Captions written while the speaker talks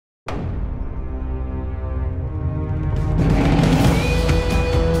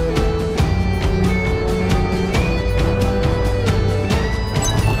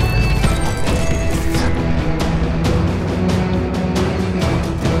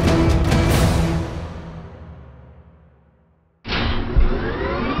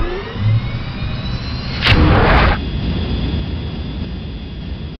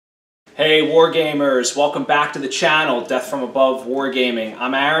Hey Wargamers, welcome back to the channel, Death from Above Wargaming.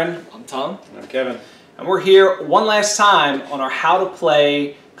 I'm Aaron. I'm Tom. I'm Kevin. And we're here one last time on our How to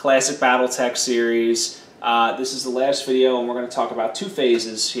Play Classic Battletech series. This is the last video and we're going to talk about two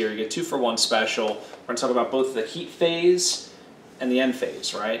phases here. You get 2 for 1 special. We're going to talk about both the heat phase and the end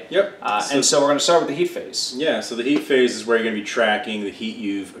phase, right? Yep. And so we're going to start with the heat phase. Yeah, so the heat phase is where you're going to be tracking the heat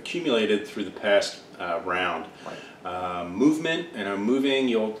you've accumulated through the past round. Right. Movement, moving,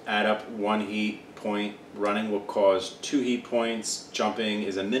 you'll add up 1 heat point. Running will cause 2 heat points. Jumping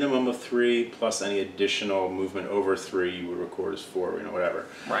is a minimum of 3, plus any additional movement over 3 you would record as 4, whatever.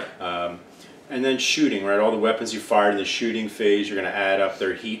 Right. And then shooting, right? All the weapons you fired in the shooting phase, you're going to add up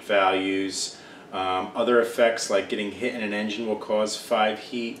their heat values. Other effects like getting hit in an engine will cause 5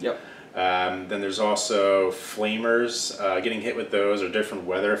 heat. Yep. Then there's also flamers. Getting hit with those, or different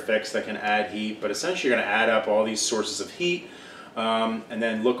weather effects that can add heat. But essentially you're going to add up all these sources of heat and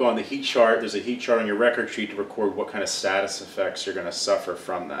then look on the heat chart. There's a heat chart on your record sheet to record what kind of status effects you're going to suffer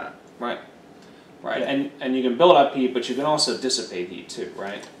from that. Right. Right. Yeah. And you can build up heat, but you can also dissipate heat too,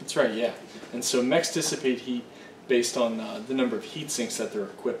 right? That's right, yeah. And so mechs dissipate heat based on the number of heat sinks that they're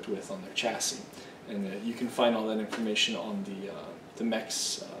equipped with on their chassis. And you can find all that information on the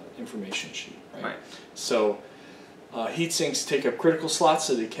mech's information sheet, right? Right. So heat sinks take up critical slots,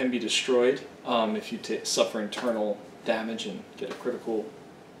 so they can be destroyed if you suffer internal damage and get a critical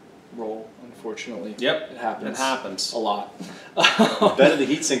roll, unfortunately. Yep. It happens. It happens. A lot. Better the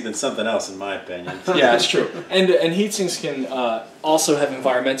heat sink than something else, in my opinion. Yeah, it's true. And heat sinks can also have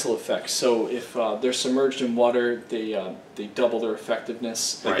environmental effects. So if they're submerged in water, they double their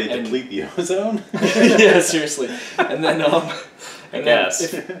effectiveness. Like they deplete the ozone? Yeah, seriously. And then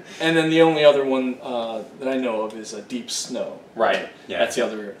and then the only other one that I know of is deep snow. Right. Yeah. That's the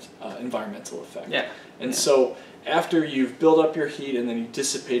other environmental effect. Yeah. And so after you've built up your heat and then you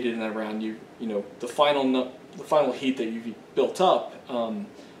dissipate it in that round, the final heat that you've built up,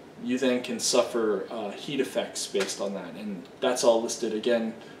 you then can suffer heat effects based on that, and that's all listed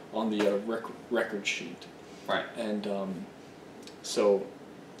again on the record sheet. Right. And so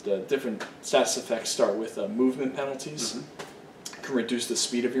the different status effects start with movement penalties. Mm-hmm. Can reduce the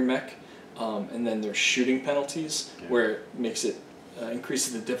speed of your mech, and then there's shooting penalties, where it makes it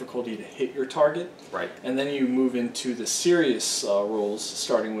increases the difficulty to hit your target. Right. And then you move into the serious rolls,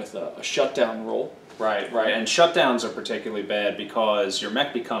 starting with a shutdown roll. Right, right. And shutdowns are particularly bad because your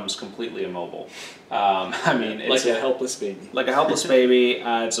mech becomes completely immobile. I mean, it's like a helpless baby. Like a helpless baby.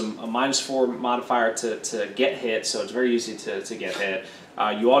 It's a -4 modifier to get hit, so it's very easy to get hit.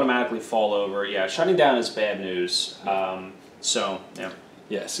 You automatically fall over. Yeah, shutting down is bad news. So, yeah.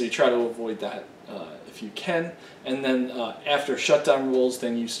 Yeah, so you try to avoid that if you can. And then after shutdown rolls,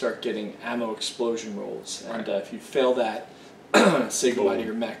 then you start getting ammo explosion rolls. And if you fail that, say goodbye to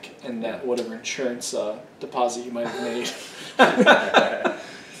your mech and that whatever insurance deposit you might have made.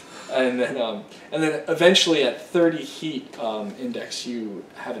 and then eventually at 30 heat index, you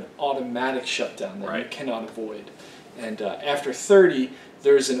have an automatic shutdown that you cannot avoid. And after 30,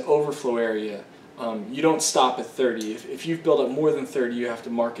 there's an overflow area. You don't stop at 30. If you've built up more than 30, you have to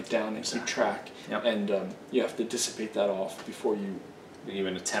mark it down and keep track. Yep. And you have to dissipate that off before you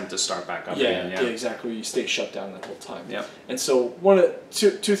even attempt to start back up again. Yeah, exactly. You stay shut down that whole time. Yep. And so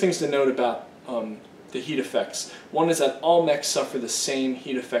two things to note about the heat effects. One is that all mechs suffer the same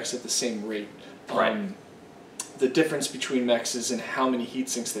heat effects at the same rate. The difference between mechs is in how many heat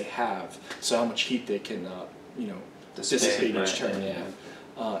sinks they have, so how much heat they can dissipate each turn.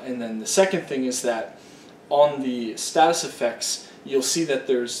 And then the second thing is that on the status effects, you'll see that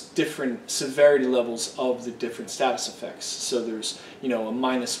there's different severity levels of the different status effects. So there's a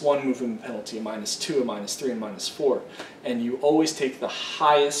 -1 movement penalty, a -2, a -3, and -4, and you always take the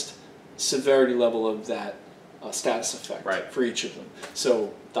highest severity level of that status effect for each of them.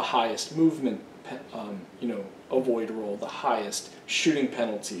 So the highest movement, avoid roll, the highest shooting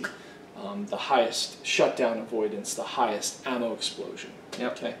penalty, the highest shutdown avoidance, the highest ammo explosion.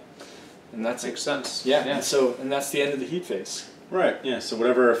 Yep. Okay. And that makes sense. Yeah. And that's the end of the heat phase. Right. Yeah. So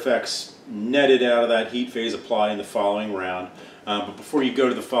whatever effects netted out of that heat phase apply in the following round. But before you go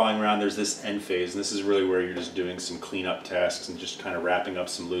to the following round, there's this end phase, and this is really where you're just doing some cleanup tasks and just kind of wrapping up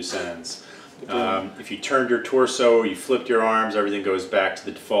some loose ends. If you turned your torso or you flipped your arms, everything goes back to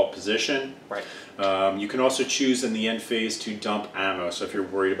the default position. Right. You can also choose in the end phase to dump ammo. So if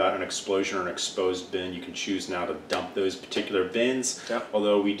you're worried about an explosion or an exposed bin, you can choose now to dump those particular bins. Yep.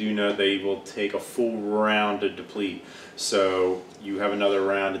 Although we do know they will take a full round to deplete. So you have another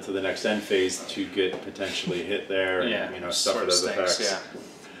round into the next end phase to get potentially hit there and suffer those effects.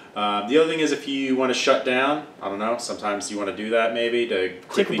 The other thing is if you want to shut down, I don't know, sometimes you want to do that maybe to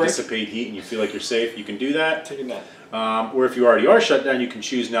quickly dissipate heat and you feel like you're safe, you can do that. Take a nap. Or if you already are shut down, you can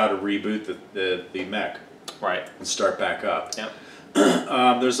choose now to reboot the mech. Right. And start back up. Yep.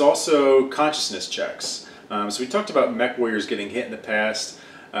 There's also consciousness checks. So we talked about mech warriors getting hit in the past.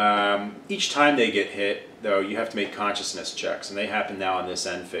 Each time they get hit, though, you have to make consciousness checks, and they happen now in this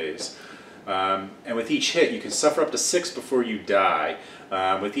end phase. And with each hit, you can suffer up to 6 before you die.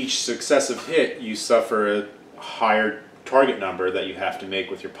 With each successive hit, you suffer a higher target number that you have to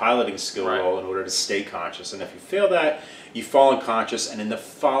make with your piloting skill roll in order to stay conscious. And if you fail that, you fall unconscious, and in the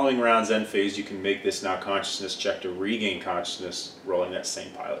following round's end phase, you can make this now consciousness check to regain consciousness, rolling that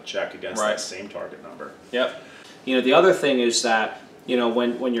same pilot check against that same target number. Yep. You know, the other thing is that, you know,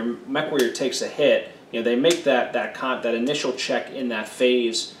 when your mech warrior takes a hit, you know, they make that initial check in that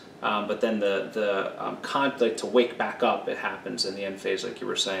phase, but then the conflict to wake back up, it happens in the end phase, like you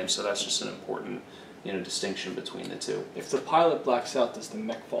were saying. So that's just an important, you know, distinction between the two. If the pilot blacks out, does the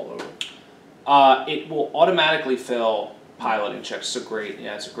mech fall over? It will automatically fail piloting checks.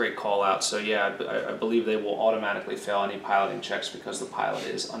 It's a great call out. So yeah, I believe they will automatically fail any piloting checks because the pilot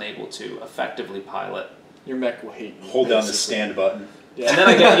is unable to effectively pilot. Your mech will hate you. Hold down the stand button. Yeah. And then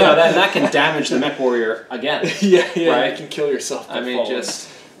I get, you know, that can damage the mech warrior again. Right? You can kill yourself. I mean, just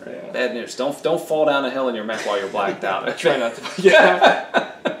bad news. Don't fall down a hill in your mech while you're blacked out. Try not to.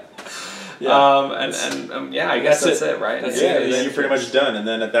 Yeah. I guess that's it, right? You're pretty much done, and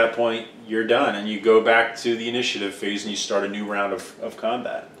then at that point you're done, and you go back to the initiative phase and you start a new round of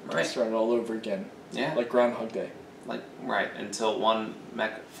combat. Right. Start it all over again. Yeah. Like Groundhog Day. Until one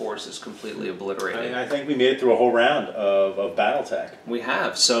mech force is completely obliterated. I think we made it through a whole round of Battletech. We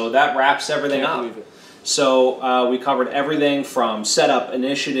have. So that wraps everything up. Believe it. So we covered everything from setup,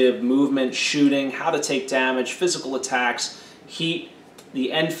 initiative, movement, shooting, how to take damage, physical attacks, heat,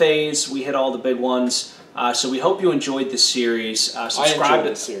 the end phase. We hit all the big ones. So we hope you enjoyed this series. Subscribe I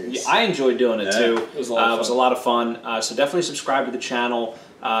enjoyed the series. I enjoyed doing it too. It was a lot of fun. It was a lot of fun. So definitely subscribe to the channel.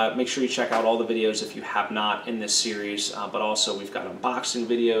 Make sure you check out all the videos if you have not in this series. But also we've got unboxing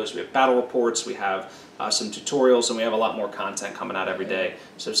videos, we have battle reports, we have some tutorials, and we have a lot more content coming out every day.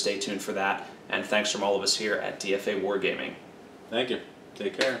 So stay tuned for that. And thanks from all of us here at DFA Wargaming. Thank you.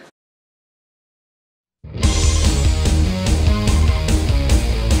 Take care.